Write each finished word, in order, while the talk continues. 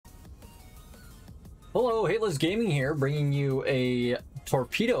Hello, Hateless Gaming here, bringing you a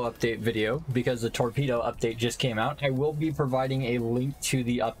Torpedo update video because the Torpedo update just came out. I will be providing a link to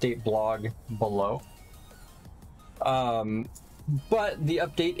the update blog below. But the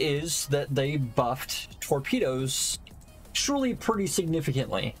update is that they buffed torpedoes truly pretty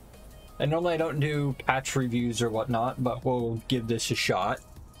significantly. And normally I don't do patch reviews or whatnot, but we'll give this a shot.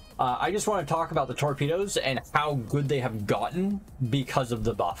 I just want to talk about the torpedoes and how good they have gotten because of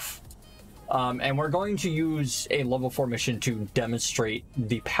the buff. And we're going to use a level 4 mission to demonstrate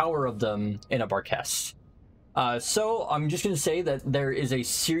the power of them in a Barghest. So I'm just going to say that there is a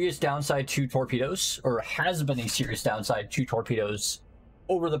serious downside to torpedoes, or has been a serious downside to torpedoes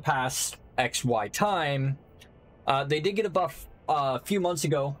over the past XY time. They did get a buff a few months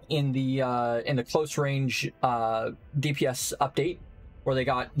ago in the close range DPS update, where they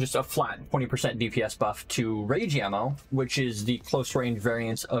got just a flat 20% DPS buff to rage ammo, which is the close range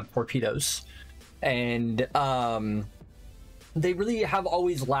variant of torpedoes. And they really have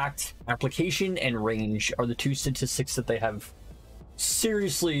always lacked application and range are the two statistics that they have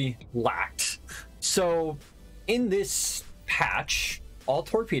seriously lacked. So in this patch, all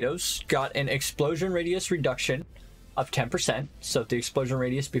torpedoes got an explosion radius reduction of 10%. So if the explosion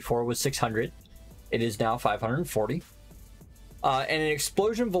radius before was 600, it is now 540. And an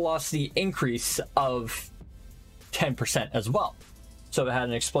explosion velocity increase of 10% as well. So it had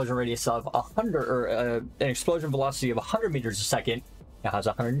an explosion radius of 100, or an explosion velocity of 100 meters a second. It has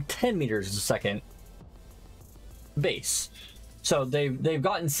 110 meters a second base. So they've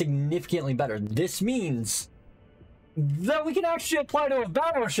gotten significantly better. This means that we can actually apply to a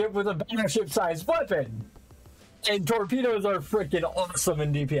battleship with a battleship-sized weapon. And torpedoes are freaking awesome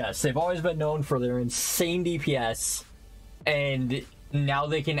in DPS. They've always been known for their insane DPS. And now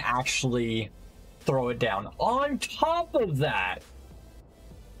they can actually throw it down. On top of that,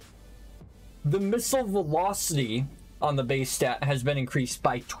 the missile velocity on the base stat has been increased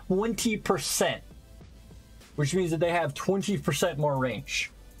by 20%, which means that they have 20% more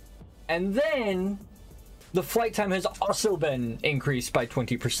range. And then the flight time has also been increased by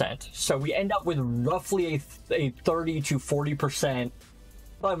 20%. So we end up with roughly a 30 to 40%,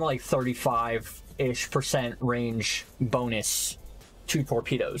 probably like 35-ish% range bonus to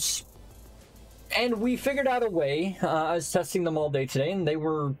torpedoes. And we figured out a way. I was testing them all day today, and they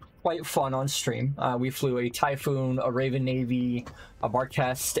were quite fun on stream. We flew a Typhoon, a Raven Navy, a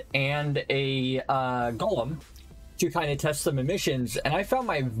Barghest, and a Golem to kind of test them in missions. And I found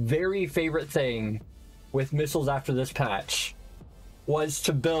my very favorite thing with missiles after this patch was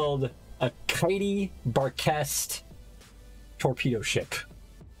to build a kitey Barghest torpedo ship.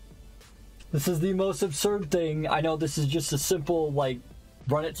 This is the most absurd thing. I know this is just a simple, like,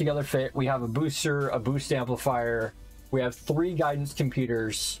 run it together fit. We have a booster, a boost amplifier, we have 3 guidance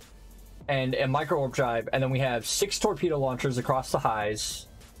computers, and a Microwarpdrive, and then we have 6 torpedo launchers across the highs.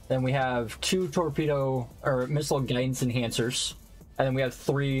 Then we have 2 torpedo or missile guidance enhancers, and then we have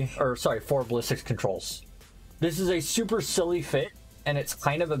 4 ballistic controls. This is a super silly fit, and it's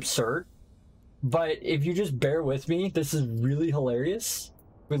kind of absurd, but if you just bear with me, this is really hilarious.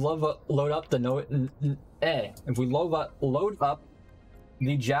 We load up the if we load up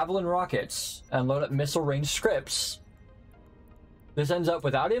the Javelin rockets and load up missile range scripts, this ends up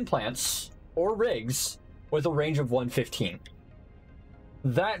without implants or rigs with a range of 115.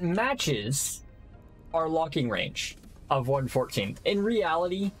 That matches our locking range of 114. In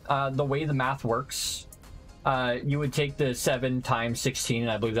reality, the way the math works, you would take the 7 times 16,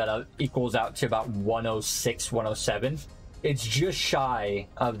 and I believe that equals out to about 106, 107. It's just shy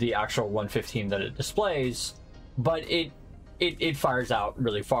of the actual 115 that it displays, but it fires out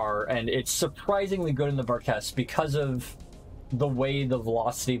really far, and it's surprisingly good in the Barghest because of the way the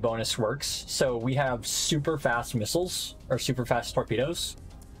velocity bonus works. So we have super fast missiles, or super fast torpedoes,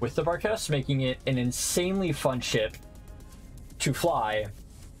 with the Barghest, making it an insanely fun ship to fly.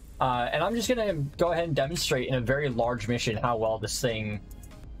 And I'm just gonna go ahead and demonstrate in a very large mission how well this thing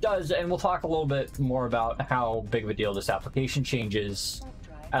does, and we'll talk a little bit more about how big of a deal this application change is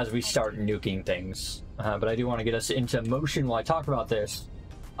as we start nuking things. But I do want to get us into motion while I talk about this.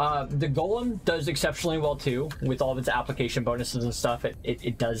 The Golem does exceptionally well too, with all of its application bonuses and stuff.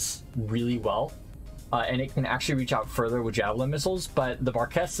 It does really well, and it can actually reach out further with Javelin missiles, but the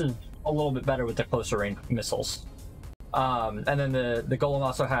Barghest is a little bit better with the closer range missiles. And then the Golem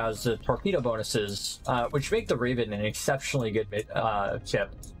also has the torpedo bonuses, which make the Raven an exceptionally good ship.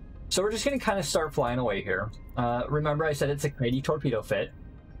 So we're just going to kind of start flying away here. Remember I said it's a kitey torpedo fit.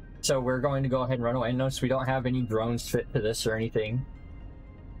 So we're going to go ahead and run away. Notice we don't have any drones fit to this or anything.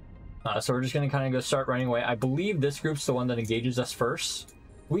 So we're just going to kind of go start running away. I believe this group's the one that engages us first.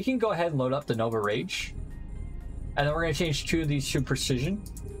 we can go ahead and load up the Nova Rage. And then we're going to change 2 of these to Precision.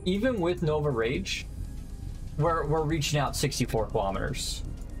 Even with Nova Rage, we're reaching out 64 kilometers.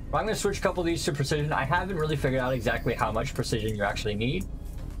 I'm going to switch a couple of these to Precision. I haven't really figured out exactly how much Precision you actually need.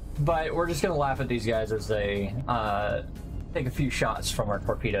 But we're just going to laugh at these guys as they take a few shots from our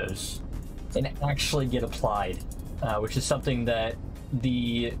torpedoes and actually get applied, which is something that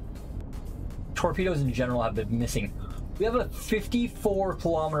the torpedoes in general have been missing. We have a 54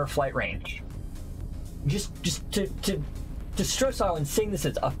 kilometer flight range. Just to stress how insane this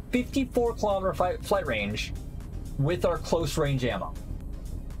is, a 54 kilometer flight range with our close range ammo.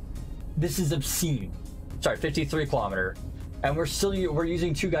 This is obscene. Sorry, 53 kilometer, and we're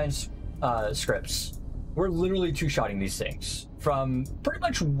using 2 guns scripts. We're literally 2-shotting these things from pretty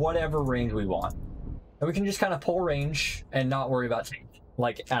much whatever range we want, and we can just kind of pull range and not worry about tank,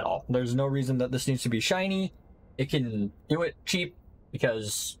 like, at all. There's no reason that this needs to be shiny. It can do it cheap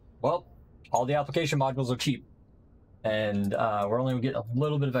because, well, all the application modules are cheap, and we're only getting a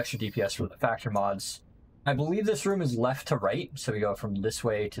little bit of extra DPS for the factor mods. I believe this room is left to right, so we go from this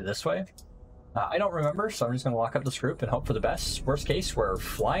way to this way. I don't remember, so I'm just going to lock up this group and hope for the best. Worst case, we're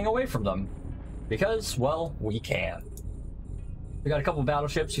flying away from them because, well, we can. We got a couple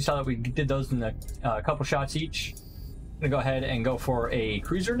battleships. You saw that we did those in a couple shots each. I'm going to go ahead and go for a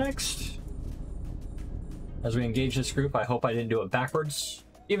cruiser next. As we engage this group, I hope I didn't do it backwards.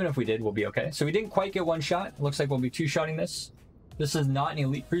 Even if we did, we'll be okay. So we didn't quite get 1 shot. Looks like we'll be 2-shotting this. This is not an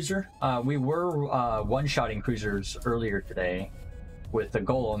elite cruiser. We were 1-shotting cruisers earlier today with the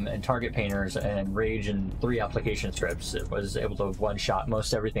Golem and target painters and Rage and 3 application scripts. It was able to 1-shot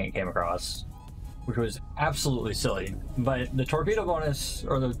most everything it came across, which was absolutely silly. But the torpedo bonus,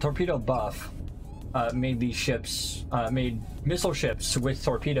 or the torpedo buff, made these ships, made missile ships with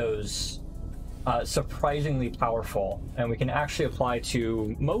torpedoes surprisingly powerful, and we can actually apply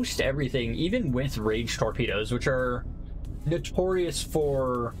to most everything, even with Rage torpedoes, which are notorious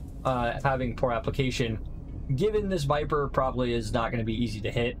for having poor application. Given this Viper probably is not going to be easy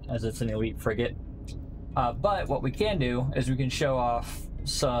to hit as it's an elite frigate, but what we can do is we can show off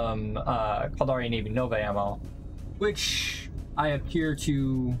some Caldari Navy Nova ammo, which I appear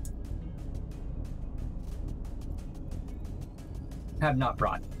to have not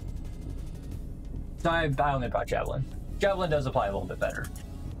brought. I only brought Javelin. Javelin does apply a little bit better,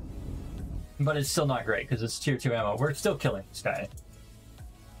 but it's still not great because it's tier 2 ammo. We're still killing this guy.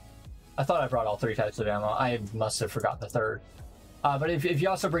 I thought I brought all 3 types of ammo. I must have forgotten the 3rd. But if you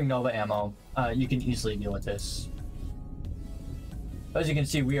also bring Nova ammo, you can easily deal with this. As you can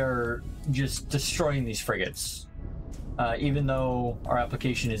see, we are just destroying these frigates. Even though our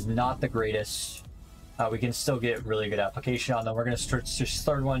application is not the greatest, we can still get really good application on them. We're going to switch this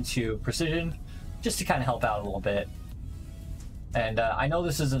 3rd one to Precision, just to kind of help out a little bit. And I know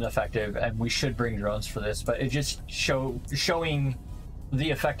this isn't effective, and we should bring drones for this, but it just showing the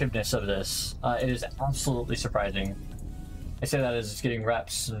effectiveness of this. It is absolutely surprising. I say that as it's getting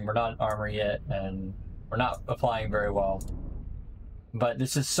reps, and we're not in armor yet, and we're not applying very well. But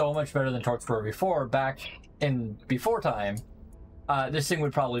this is so much better than Torch Pro before. Back in before time, this thing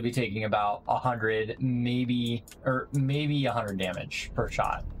would probably be taking about 100, maybe 100 damage per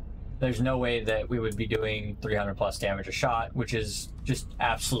shot. There's no way that we would be doing 300 plus damage a shot, which is just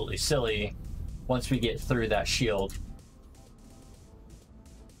absolutely silly once we get through that shield.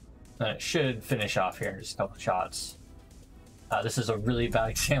 And it should finish off here in just a couple shots. This is a really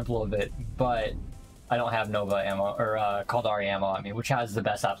bad example of it, but I don't have Nova ammo, or Caldari ammo on me, which has the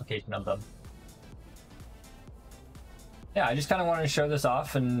best application of them. Yeah, I just kind of wanted to show this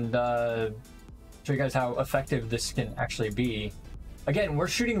off and show you guys how effective this can actually be. Again, we're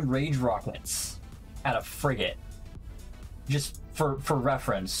shooting Rage rockets at a frigate, just for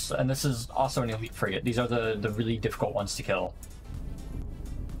reference, and this is also an elite frigate. These are the really difficult ones to kill.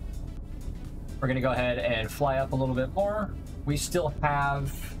 We're going to go ahead and fly up a little bit more. We still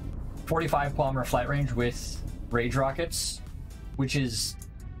have 45 kilometer flight range with Rage rockets, which is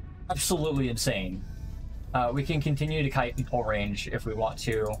absolutely insane. We can continue to kite and pull range if we want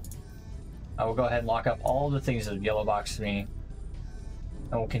to. We'll go ahead and lock up all the things that have yellow boxed me,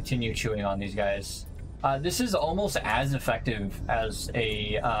 and we'll continue chewing on these guys. This is almost as effective as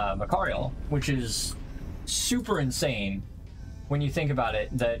a Macarial, which is super insane when you think about it,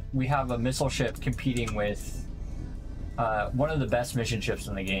 that we have a missile ship competing with one of the best mission ships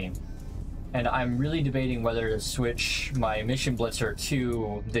in the game. And I'm really debating whether to switch my mission blitzer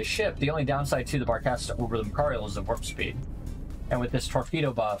to this ship. The only downside to the Barghest over the Macarial is the warp speed. And with this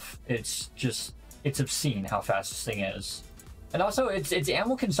torpedo buff, it's obscene how fast this thing is. And also, its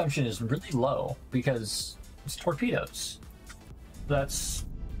ammo consumption is really low because it's torpedoes. That's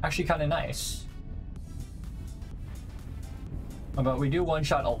actually kind of nice. But we do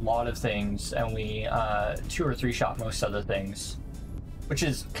one-shot a lot of things, and we 2 or 3 shot most other things, which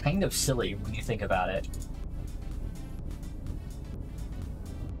is kind of silly when you think about it.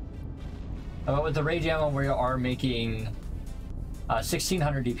 But with the rage ammo, we are making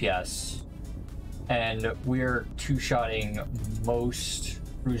 1600 DPS, and we're 2-shotting most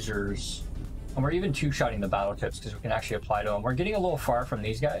cruisers, and we're even 2-shotting the battleships because we can actually apply to them. We're getting a little far from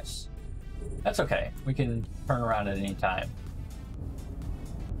these guys. That's okay. We can turn around at any time.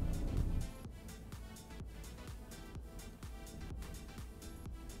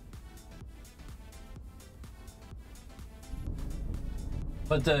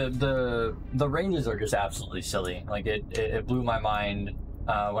 But the ranges are just absolutely silly. Like it blew my mind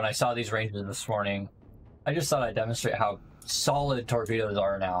when I saw these ranges this morning. I just thought I'd demonstrate how solid torpedoes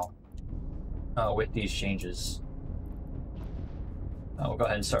are now with these changes. We'll go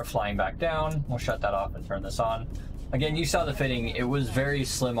ahead and start flying back down. We'll shut that off and turn this on. Again, you saw the fitting. It was very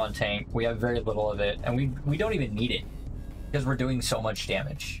slim on tank. We have very little of it, and we don't even need it because we're doing so much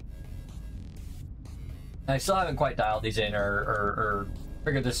damage. And I still haven't quite dialed these in or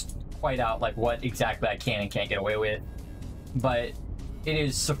figured this quite out, like what exactly I can and can't get away with, but it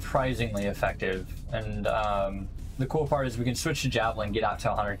is surprisingly effective. And the cool part is we can switch to Javelin, get out to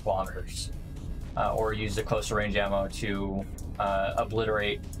 100 kilometers, or use the closer range ammo to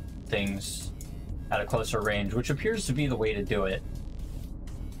obliterate things at a closer range, which appears to be the way to do it.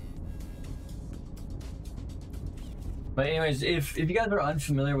 But anyways, if you guys are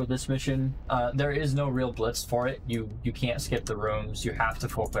unfamiliar with this mission, there is no real blitz for it. You can't skip the rooms. You have to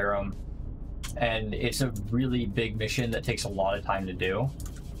full clear them. And it's a really big mission that takes a lot of time to do.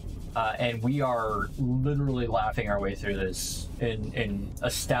 And we are literally laughing our way through this in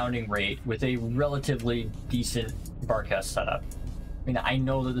astounding rate with a relatively decent Barghest setup. I mean, I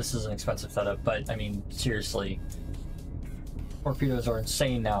know that this is an expensive setup, but I mean, seriously, torpedoes are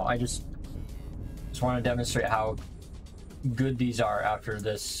insane now. I just want to demonstrate how good these are after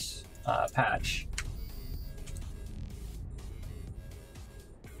this patch.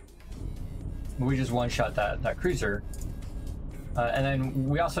 We just one-shot that cruiser, and then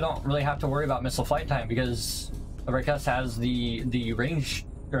we also don't really have to worry about missile flight time because the Barghest has the range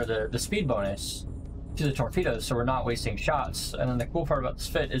or the speed bonus to the torpedoes, so we're not wasting shots. And then the cool part about this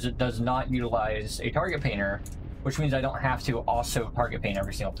fit is it does not utilize a target painter, which means I don't have to also target paint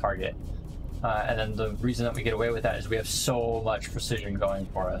every single target. And then the reason that we get away with that is we have so much precision going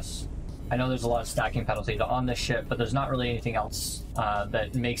for us. I know there's a lot of stacking penalties on this ship, but there's not really anything else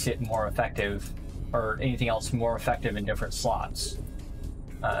that makes it more effective, or anything else more effective in different slots.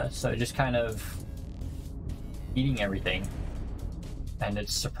 So just kind of eating everything, and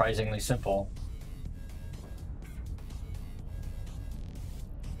it's surprisingly simple.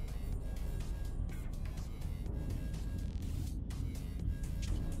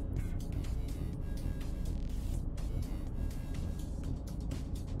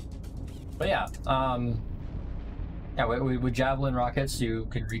 But yeah, with Javelin rockets, you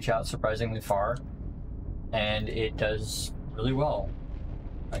can reach out surprisingly far, and it does really well.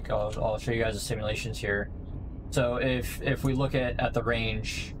 Like I'll show you guys the simulations here. So if we look at the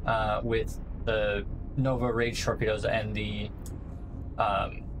range with the Nova Rage torpedoes and the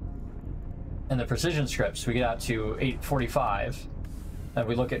precision scripts, we get out to 845. And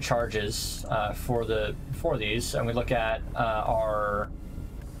we look at charges for these, and we look at our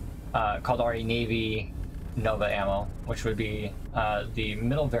Caldari Navy Nova ammo, which would be the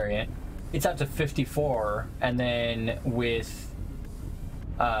middle variant. It's up to 54, and then with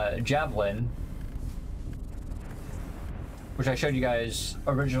Javelin, which I showed you guys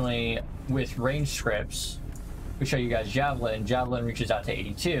originally with range scripts, we show you guys Javelin reaches out to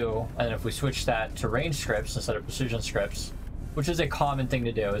 82, and then if we switch that to range scripts instead of precision scripts, which is a common thing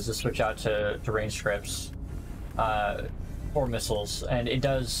to do, is to switch out to range scripts for missiles, and it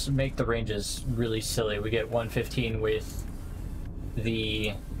does make the ranges really silly. We get 115 with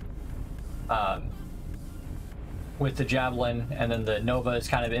the Javelin, and then the Nova is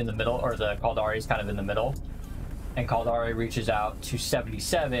kind of in the middle, or the Caldari is kind of in the middle, and Caldari reaches out to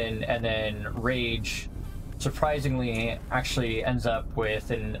 77, and then Rage surprisingly actually ends up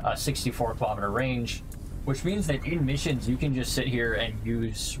with a 64 kilometer range, which means that in missions you can just sit here and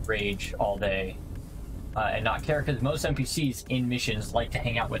use Rage all day and not care, because most NPCs in missions like to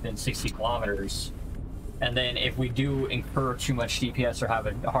hang out within 60 kilometers. And then if we do incur too much DPS or have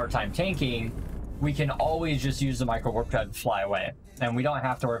a hard time tanking, we can always just use the Microwarpdrive to fly away, and we don't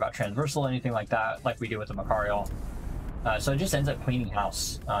have to worry about transversal or anything like that like we do with the Macarial. So it just ends up cleaning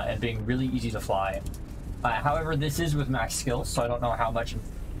house and being really easy to fly. However, this is with max skills, so I don't know how much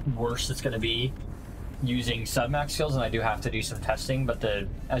worse it's going to be using submax skills, and I do have to do some testing, but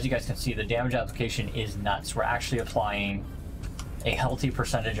as you guys can see, the damage application is nuts. We're actually applying a healthy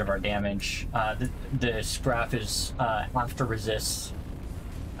percentage of our damage. This graph is after resists,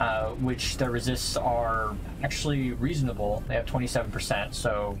 which the resists are actually reasonable. They have 27%,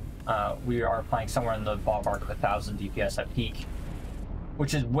 so we are applying somewhere in the ballpark of 1,000 DPS at peak,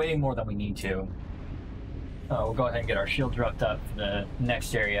 which is way more than we need to. We'll go ahead and get our shields roughed up for the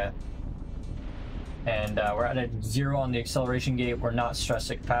next area. And we're at a 0 on the acceleration gate. We're not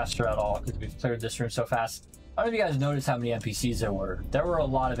stressing faster at all because we've cleared this room so fast. I don't know if you guys noticed how many NPCs there were. There were a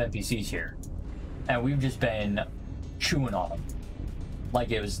lot of NPCs here. And we've just been chewing on them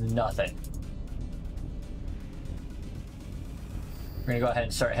like it was nothing. We're going to go ahead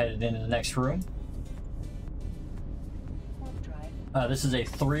and start heading into the next room. This is a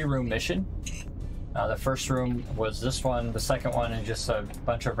 3-room mission. The first room was this one. The second one is just a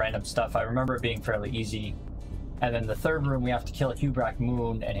bunch of random stuff. I remember it being fairly easy. And then the third room, we have to kill Hubrak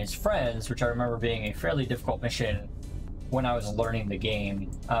Moon and his friends, which I remember being a fairly difficult mission when I was learning the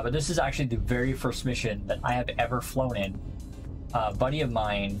game. But this is actually the very first mission that I have ever flown in. A buddy of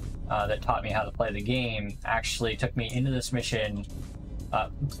mine that taught me how to play the game actually took me into this mission,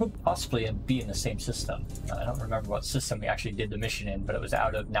 possibly be in the same system. I don't remember what system we actually did the mission in, but it was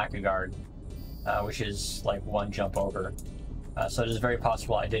out of Nakagard. Which is like 1 jump over. So it is very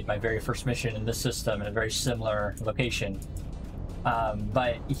possible I did my very first mission in this system in a very similar location.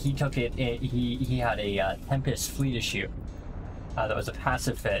 But he took it, he had a Tempest fleet issue that was a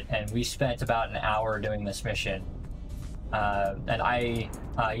passive fit, and we spent about an hour doing this mission. And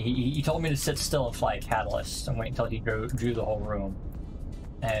he told me to sit still and fly a catalyst and wait until he drew the whole room.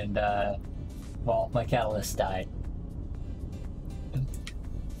 And, well, my catalyst died.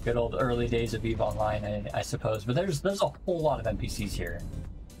 Good old early days of EVE Online, I suppose. But there's a whole lot of NPCs here.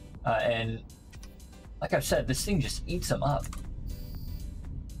 And like I've said, this thing just eats them up.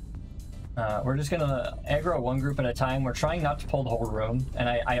 We're just gonna aggro one group at a time. We're trying not to pull the whole room.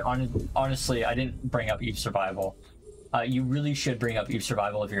 And honestly, I didn't bring up EVE Survival. You really should bring up EVE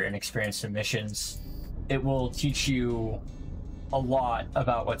Survival if you're inexperienced in missions. It will teach you a lot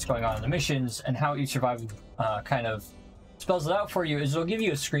about what's going on in the missions, and how EVE Survival kind of spells it out for you is it'll give you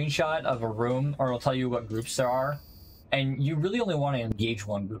a screenshot of a room, or it'll tell you what groups there are, and you really only want to engage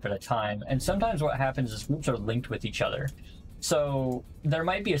one group at a time. And sometimes what happens is groups are linked with each other. So there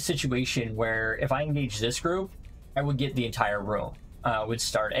might be a situation where if I engage this group, I would get the entire room, would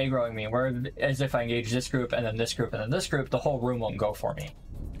start aggroing me, whereas if I engage this group and then this group and then this group, the whole room won't go for me.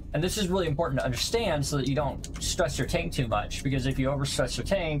 And this is really important to understand so that you don't stress your tank too much, because if you overstress your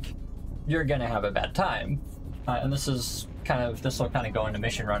tank, you're gonna have a bad time. And this will kind of go into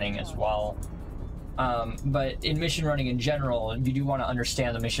mission running as well. But in mission running in general, you do want to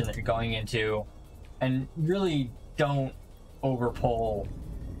understand the mission that you're going into, and really don't overpull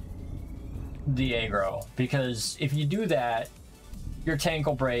the aggro, because if you do that, your tank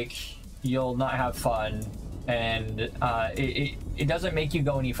will break, you'll not have fun, and it doesn't make you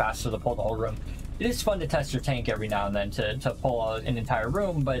go any faster to pull the whole room. It is fun to test your tank every now and then to pull an entire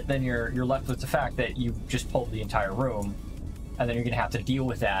room, but then you're left with the fact that you just pulled the entire room, and then you're going to have to deal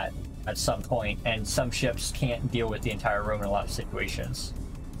with that at some point, and some ships can't deal with the entire room in a lot of situations.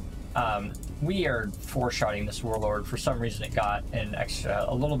 We are 4-shotting this Warlord. For some reason it got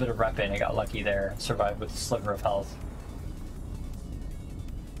a little bit of rep in. It got lucky there, survived with a sliver of health.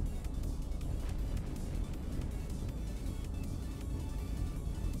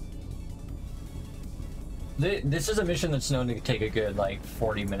 This is a mission that's known to take a good, like,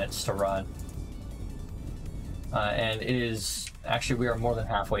 40 minutes to run. And it is... Actually, we are more than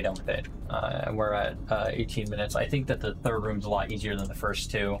halfway done with it. And we're at 18 minutes. I think that the third room's a lot easier than the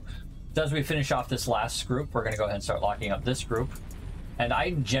first two. So as we finish off this last group, we're going to go ahead and start locking up this group. And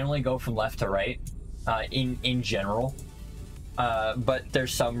I generally go from left to right, in general. But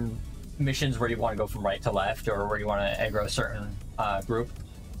there's some missions where you want to go from right to left, or where you want to aggro a certain group.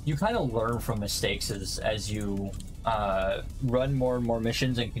 You kind of learn from mistakes as you run more and more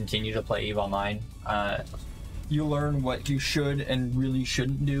missions and continue to play EVE Online. You learn what you should and really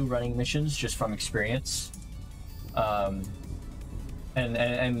shouldn't do running missions just from experience. And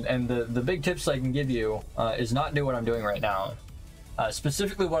the big tips I can give you is not do what I'm doing right now.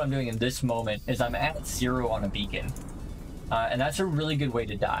 Specifically what I'm doing in this moment is I'm at 0 on a beacon. And that's a really good way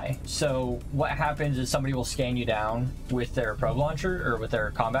to die. So what happens is somebody will scan you down with their probe launcher or with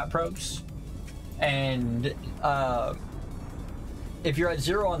their combat probes. And if you're at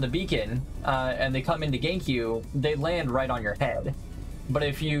 0 on the beacon and they come in to gank you, they land right on your head. But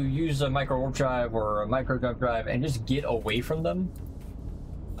if you use a Microwarpdrive or a micro jump drive and just get away from them,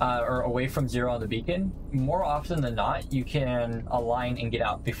 or away from 0 on the beacon, more often than not, you can align and get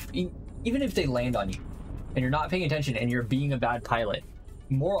out. Even if they land on you and you're not paying attention and you're being a bad pilot,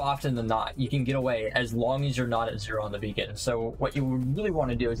 more often than not, you can get away as long as you're not at 0 on the beacon. So what you really want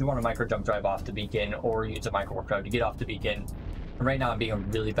to do is you want to micro jump drive off the beacon or use a micro warp drive to get off the beacon. And right now I'm being a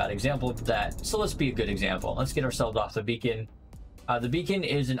really bad example of that. So let's be a good example. Let's get ourselves off the beacon. The beacon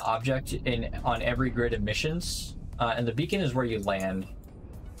is an object on every grid of missions, and the beacon is where you land.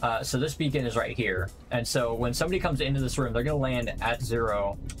 So this beacon is right here. And so when somebody comes into this room, they're going to land at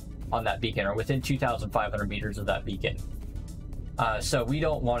 0 on that beacon or within 2,500 meters of that beacon. So we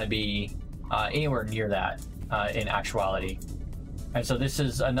don't want to be anywhere near that in actuality. And so this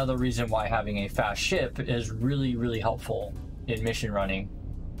is another reason why having a fast ship is really, really helpful in mission running,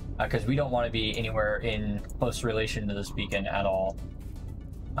 because we don't want to be anywhere in close relation to this beacon at all.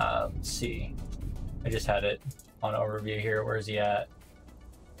 Let's see. I just had it on overview here. Where is he at?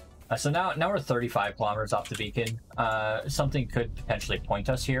 So now we're 35 kilometers off the beacon. Something could potentially point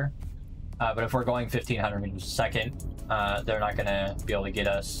us here. But if we're going 1,500 meters a second, they're not going to be able to get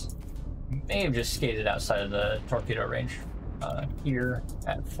us. May have just skated outside of the torpedo range here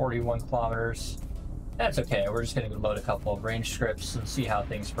at 41 kilometers. That's okay. We're just going to load a couple of range scripts and see how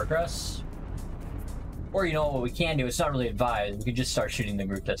things progress. Or, you know, what we can do, it's not really advised. We could just start shooting the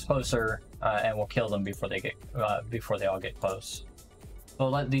group that's closer, and we'll kill them before they all get close. We'll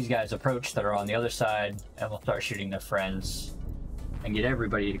let these guys approach that are on the other side, and we'll start shooting their friends and get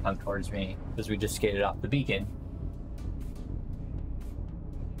everybody to come towards me because we just skated off the beacon.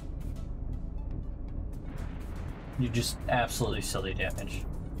 You just absolutely silly damage.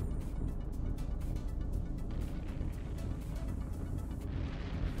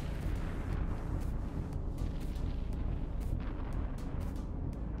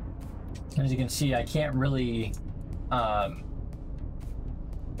 As you can see, I can't really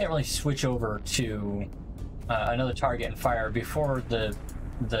switch over to another target and fire before the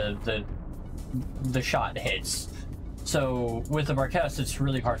shot hits. So with the Barghest, it's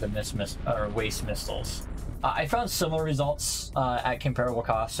really hard to waste missiles. I found similar results at comparable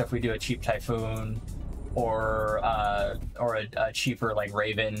costs if we do a cheap Typhoon or a cheaper like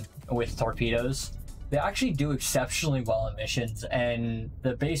Raven with torpedoes. They actually do exceptionally well in missions, and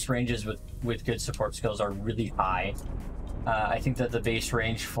the base ranges with good support skills are really high. I think that the base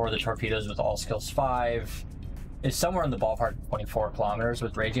range for the torpedoes with all skills 5 is somewhere in the ballpark of 24 kilometers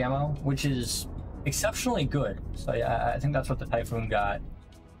with rage ammo, which is exceptionally good. So yeah, I think that's what the Typhoon got.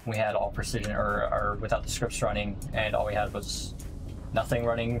 We had all precision or without the scripts running, and all we had was nothing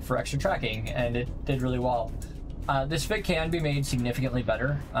running for extra tracking, and it did really well. This fit can be made significantly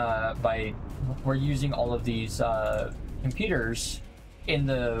better by we're using all of these computers in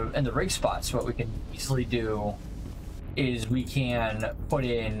the rig spots. What we can easily do is we can put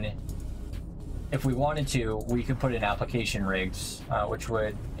in, if we wanted to, we could put in application rigs, which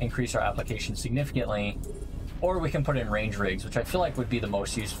would increase our application significantly, or we can put in range rigs, which I feel like would be the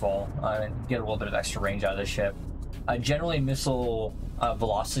most useful and get a little bit of extra range out of the ship. Generally, missile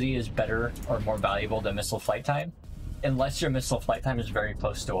velocity is better or more valuable than missile flight time, unless your missile flight time is very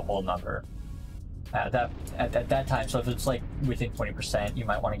close to a whole number. At that time, so if it's like within 20%, you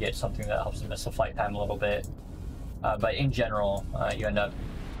might want to get something that helps the missile flight time a little bit. But in general, you end up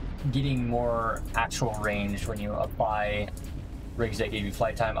getting more actual range when you apply rigs that give you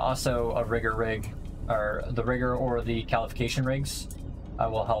flight time. Also, a rigger rig, or the rigger or the qualification rigs,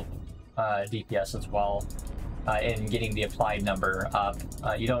 will help DPS as well in getting the applied number up.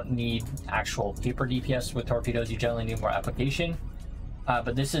 You don't need actual paper DPS with torpedoes, you generally need more application.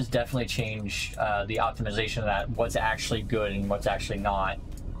 But this has definitely changed the optimization of that, what's actually good and what's actually not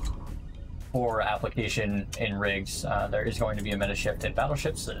for application in rigs. There is going to be a meta shift in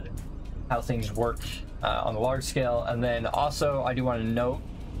battleships and how things work on the large scale. And then also, I do want to note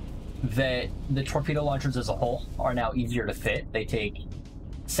that the torpedo launchers as a whole are now easier to fit. They take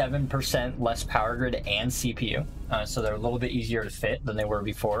 7% less power grid and CPU, so they're a little bit easier to fit than they were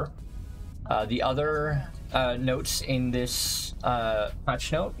before. The other notes in this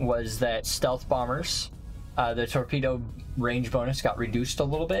patch note was that stealth bombers, the torpedo range bonus got reduced a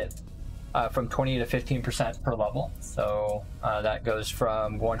little bit from 20 to 15% per level. So that goes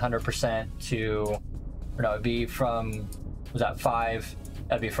from 100% to, or no, it'd be from, was that 5?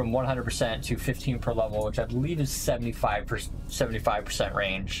 That'd be from 100% to 15 per level, which I believe is 75%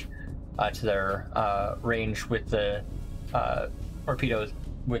 range to their range with the torpedoes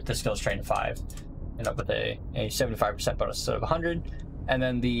with the skills trained to 5. End up with a 75% bonus instead of 100. And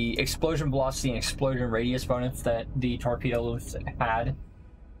then the explosion velocity and explosion radius bonus that the torpedoes had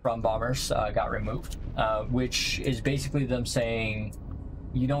from bombers got removed, which is basically them saying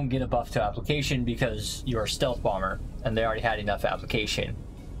you don't get a buff to application because you're a stealth bomber, and they already had enough application.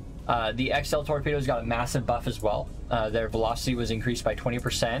 The XL torpedoes got a massive buff as well. Their velocity was increased by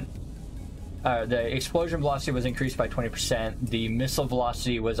 20%. The explosion velocity was increased by 20%. The missile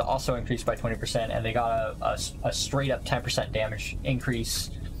velocity was also increased by 20%, and they got a straight up 10% damage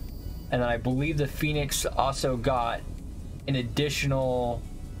increase. And then I believe the Phoenix also got an additional,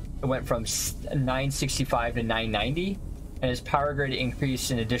 it went from 965 to 990, and its power grid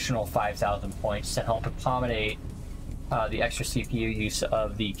increased an additional 5,000 points to help accommodate the extra CPU use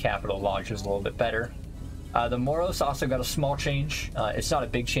of the capital launchers a little bit better. The Moros also got a small change. It's not a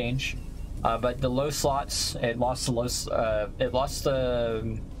big change, but the low slots, it lost the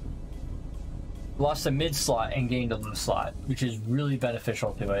mid slot and gained a low slot, which is really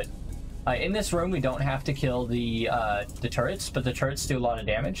beneficial to it. In this room, we don't have to kill the turrets, but the turrets do a lot of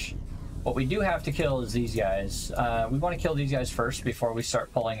damage. What we do have to kill is these guys. We want to kill these guys first before we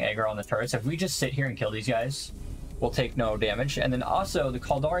start pulling aggro on the turrets. If we just sit here and kill these guys, we'll take no damage. And then also the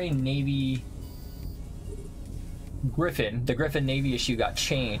Caldari Navy Griffin, the Griffin Navy issue got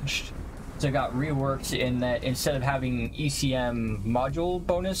changed. So it got reworked in that instead of having ECM module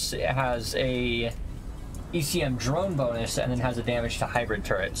bonus, it has a ECM drone bonus and then has a damage to hybrid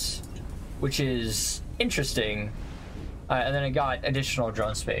turrets, which is interesting. And then it got additional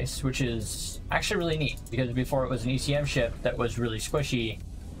drone space, which is actually really neat, because before it was an ECM ship that was really squishy.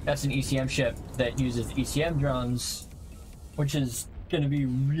 That's an ECM ship that uses ECM drones, which is going to be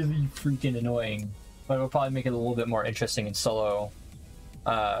really freaking annoying, but it'll probably make it a little bit more interesting in solo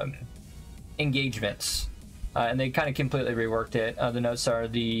engagements. And they kind of completely reworked it. The notes are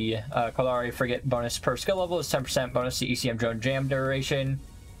the Caldari frigate bonus per skill level is 10% bonus to ECM drone jam duration,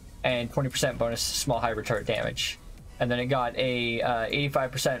 and 20% bonus to small hybrid turret damage. And then it got a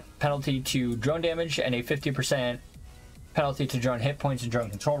 85% penalty to drone damage and a 50% penalty to drone hit points and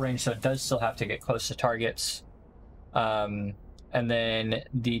drone control range, so it does still have to get close to targets. And then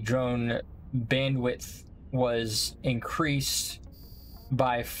the drone bandwidth was increased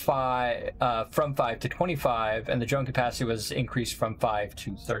by from 5 to 25, and the drone capacity was increased from 5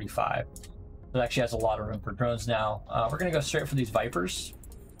 to 35. So it actually has a lot of room for drones now. We're going to go straight for these Vipers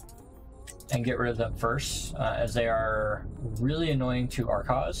and get rid of them first, as they are really annoying to our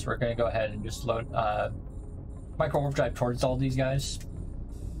cause. We're going to go ahead and just load Microwarpdrive towards all these guys,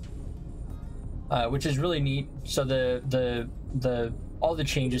 which is really neat. So all the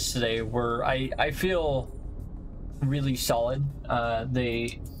changes today were, I feel, really solid.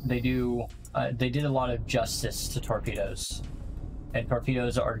 They did a lot of justice to torpedoes, and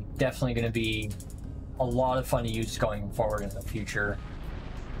torpedoes are definitely going to be a lot of fun to use going forward in the future.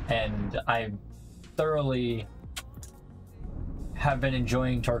 And I thoroughly have been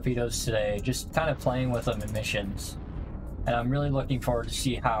enjoying torpedoes today, just kind of playing with them in missions. And I'm really looking forward to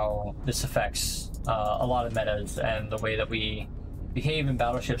see how this affects a lot of metas and the way that we behave in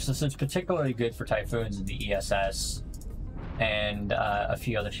battleships. This is particularly good for Typhoons and the ESS, and a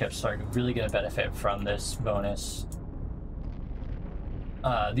few other ships are really going to benefit from this bonus.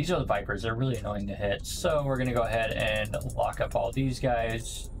 These are the Vipers. They're really annoying to hit, so we're going to go ahead and lock up all these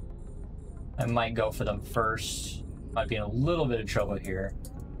guys. I might go for them first. Might be in a little bit of trouble here.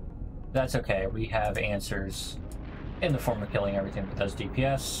 That's okay. We have answers in the form of killing everything that does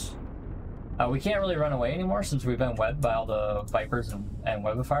DPS. We can't really run away anymore since we've been webbed by all the Vipers and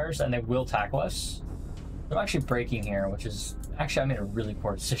Webifiers, and they will tackle us. I'm actually braking here, which is... Actually, I made a really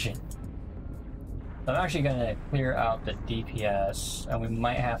poor decision. So I'm actually going to clear out the DPS, and we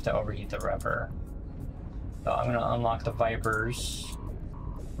might have to overheat the Repper. So I'm going to unlock the Vipers,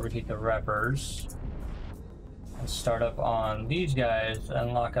 overheat the Reppers, and start up on these guys,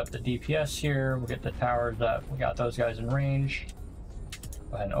 and lock up the DPS here. We'll get the towers up. We got those guys in range.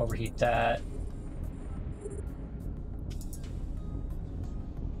 Go ahead and overheat that.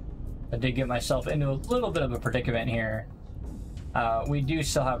 I did get myself into a little bit of a predicament here. We do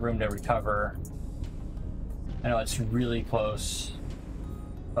still have room to recover. I know it's really close,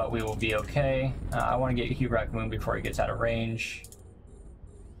 but we will be okay. I want to get Hubrak Moon before he gets out of range.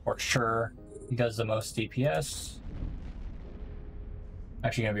 For sure, he does the most DPS.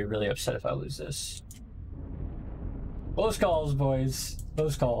 Actually gonna be really upset if I lose this. Close calls, boys.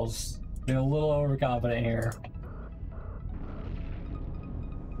 Close calls. Being a little overconfident here.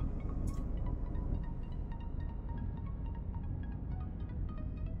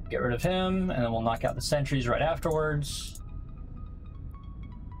 Get rid of him, and then we'll knock out the sentries right afterwards.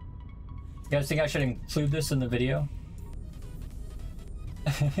 You guys think I should include this in the video?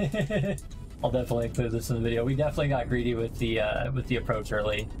 I'll definitely include this in the video. We definitely got greedy with the approach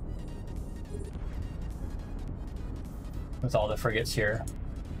early. With all the frigates here.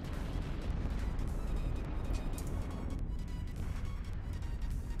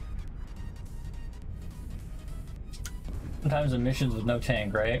 Sometimes the missions with no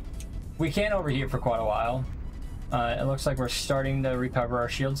tank, right? We can overheat for quite a while. It looks like we're starting to recover our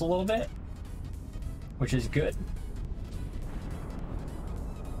shields a little bit, which is good.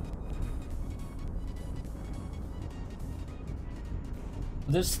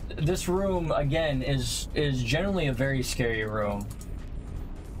 This room again is generally a very scary room.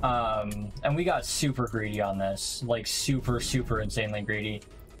 And we got super greedy on this, like super insanely greedy.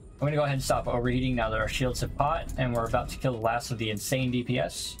 I'm gonna go ahead and stop overheating now that our shields have popped, and we're about to kill the last of the insane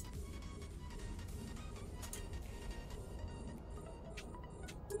DPS.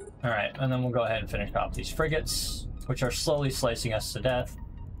 Alright, and then we'll go ahead and finish off these frigates, which are slowly slicing us to death.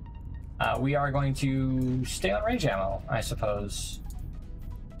 We are going to stay on range ammo, I suppose.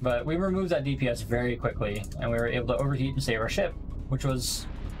 But we removed that DPS very quickly, and we were able to overheat and save our ship, which was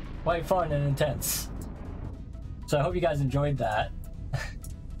quite fun and intense. So I hope you guys enjoyed that.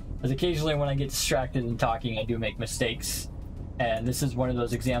 Because occasionally when I get distracted and talking, I do make mistakes. And this is one of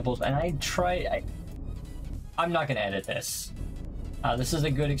those examples, and I'm not going to edit this. This is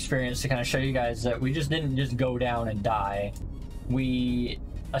a good experience to kind of show you guys that we just didn't just go down and die. We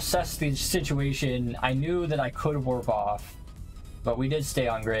assessed the situation. I knew that I could warp off, but we did stay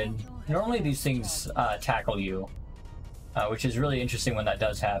on grid. Normally these things tackle you, which is really interesting when that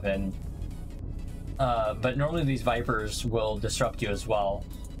does happen. But normally these Vipers will disrupt you as well.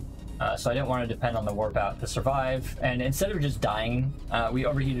 So I didn't want to depend on the warp out to survive. And instead of just dying, we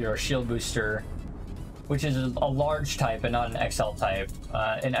overheated our shield booster, which is a large type and not an XL type.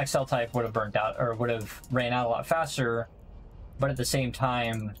 An XL type would have burnt out or would have ran out a lot faster, but at the same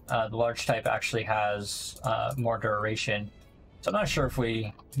time, the large type actually has more duration. So I'm not sure if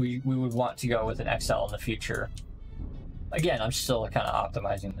we would want to go with an XL in the future. Again, I'm still kind of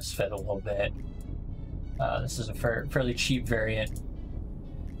optimizing this fit a little bit. This is a fairly cheap variant.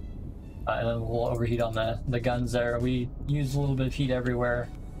 And then we'll overheat on the guns there. We use a little bit of heat everywhere.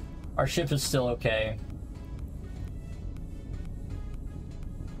 Our ship is still okay.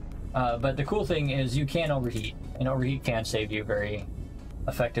 But the cool thing is you can overheat, and overheat can save you very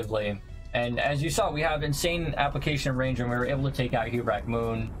effectively. And as you saw, we have insane application range, and we were able to take out Hubrak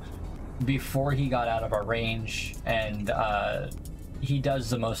Moon before he got out of our range, and he does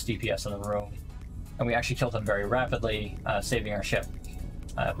the most DPS in the room. And we actually killed him very rapidly, saving our ship.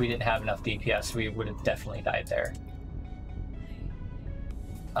 If we didn't have enough DPS, we would have definitely died there.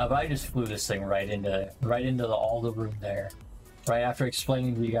 But I just flew this thing right into all the room there, right after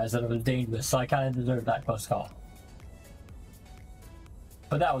explaining to you guys that it was dangerous. So I kind of deserved that close call.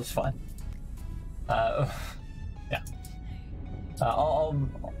 But that was fun. Yeah. I'll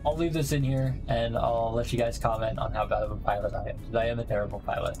leave this in here, and I'll let you guys comment on how bad of a pilot I am, because I am a terrible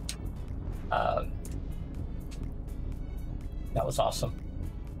pilot. That was awesome.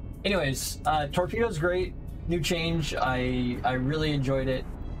 Anyways, Torpedo's great. New change. I really enjoyed it.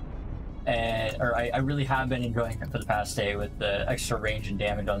 I really have been enjoying it for the past day with the extra range and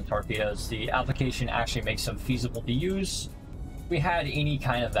damage on the torpedoes. The application actually makes them feasible to use. If we had any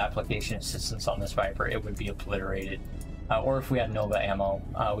kind of application assistance on this Viper, it would be obliterated. Or if we had Nova ammo,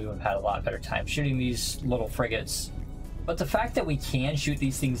 we would have had a lot better time shooting these little frigates. But the fact that we can shoot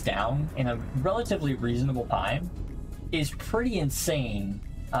these things down in a relatively reasonable time is pretty insane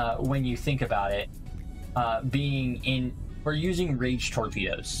when you think about it. We're using Rage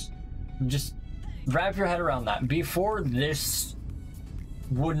Torpedoes. Just wrap your head around that. Before this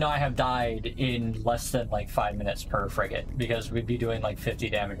would not have died in less than like 5 minutes per frigate, because we'd be doing like 50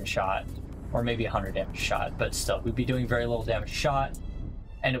 damage a shot, or maybe 100 damage a shot, but still we'd be doing very little damage a shot,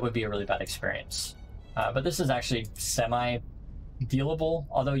 and it would be a really bad experience. But this is actually semi-dealable,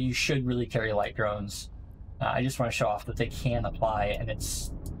 although you should really carry light drones. I just want to show off that they can apply, and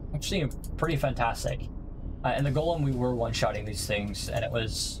it's actually pretty fantastic. And the Golem, we were one-shotting these things, and it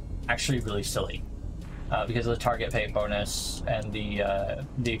was actually really silly because of the target pay bonus and the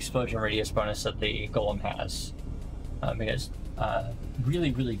explosion radius bonus that the Golem has. It is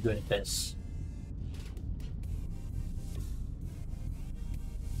really, really good at this.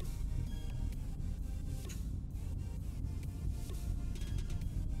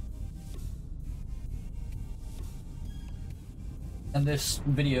 And this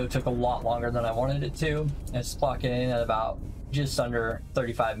video took a lot longer than I wanted it to. It's clocking in at about just under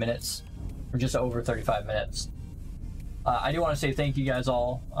 35 minutes, or just over 35 minutes. I do want to say thank you guys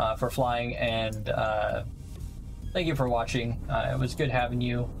all for flying, and thank you for watching. It was good having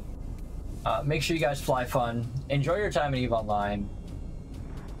you. Make sure you guys fly fun. Enjoy your time at EVE Online.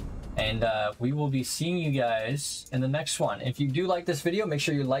 And we will be seeing you guys in the next one. If you do like this video, make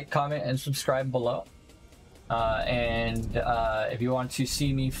sure you like, comment, and subscribe below. If you want to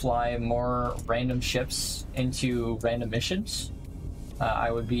see me fly more random ships into random missions,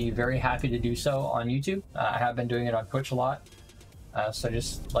 I would be very happy to do so on YouTube. I have been doing it on Twitch a lot. So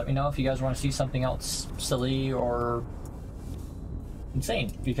just let me know if you guys want to see something else silly or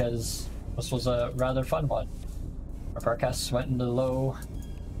insane, because this was a rather fun one. Our Barghest went into low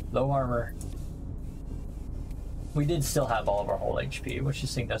armor. We did still have all of our whole HP, which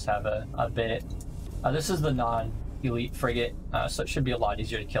this thing does have a bit. This is the non-elite frigate, so it should be a lot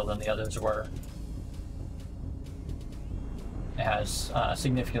easier to kill than the others were. It has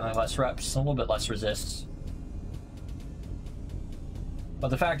significantly less reps, a little bit less resists. But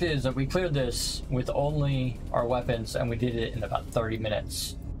the fact is that we cleared this with only our weapons, and we did it in about 30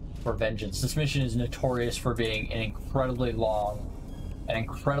 minutes for Vengeance. This mission is notorious for being an incredibly long and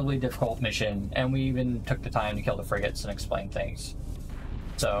incredibly difficult mission, and we even took the time to kill the frigates and explain things.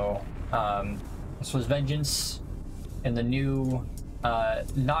 So, this was Vengeance in the new,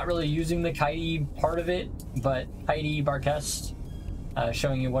 not really using the kitey part of it, but kitey Barghest,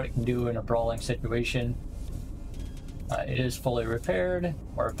 showing you what it can do in a brawling situation. It is fully repaired.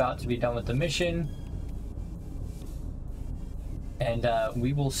 We're about to be done with the mission. And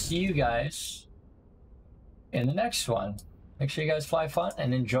we will see you guys in the next one. Make sure you guys fly fun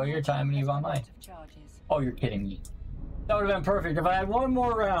and enjoy your time in EVE Online. Oh, you're kidding me. That would have been perfect if I had one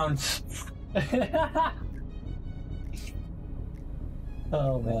more round.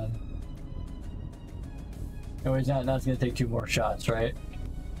 Oh, man. Anyways, now it's going to take 2 more shots, right?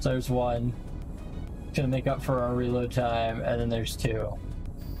 So there's 1. Gonna make up for our reload time, and then there's 2.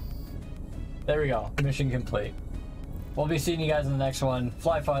 There we go. Mission complete. We'll be seeing you guys in the next one.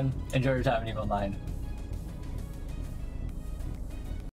 Fly fun. Enjoy your time in EVE Online.